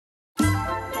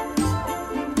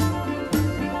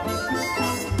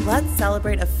Let's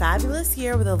celebrate a fabulous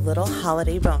year with a little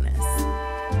holiday bonus.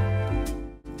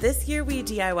 This year we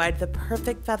DIY'd the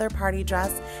perfect feather party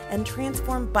dress and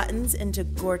transformed buttons into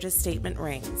gorgeous statement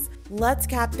rings. Let's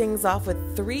cap things off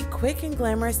with 3 quick and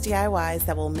glamorous DIYs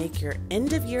that will make your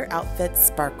end-of-year outfit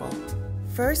sparkle.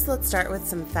 First, let's start with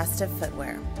some festive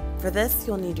footwear. For this,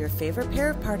 you'll need your favorite pair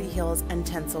of party heels and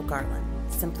tinsel garland.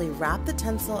 Simply wrap the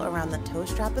tinsel around the toe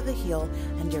strap of the heel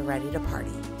and you're ready to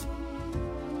party.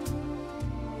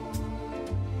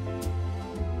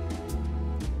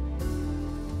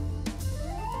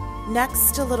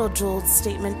 Next, a little jeweled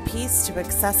statement piece to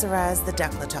accessorize the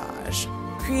décolletage.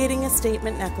 Creating a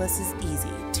statement necklace is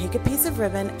easy. Take a piece of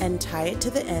ribbon and tie it to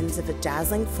the ends of a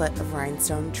dazzling foot of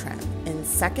rhinestone trim. In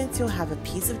seconds, you'll have a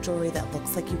piece of jewelry that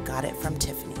looks like you got it from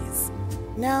Tiffany's.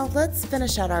 Now, let's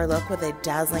finish out our look with a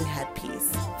dazzling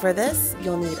headpiece. For this,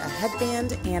 you'll need a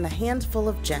headband and a handful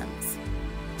of gems.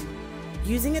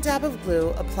 Using a dab of glue,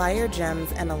 apply your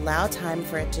gems and allow time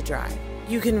for it to dry.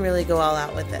 You can really go all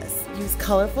out with this. Use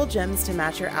colorful gems to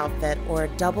match your outfit or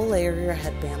double layer your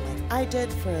headband like I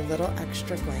did for a little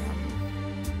extra glam.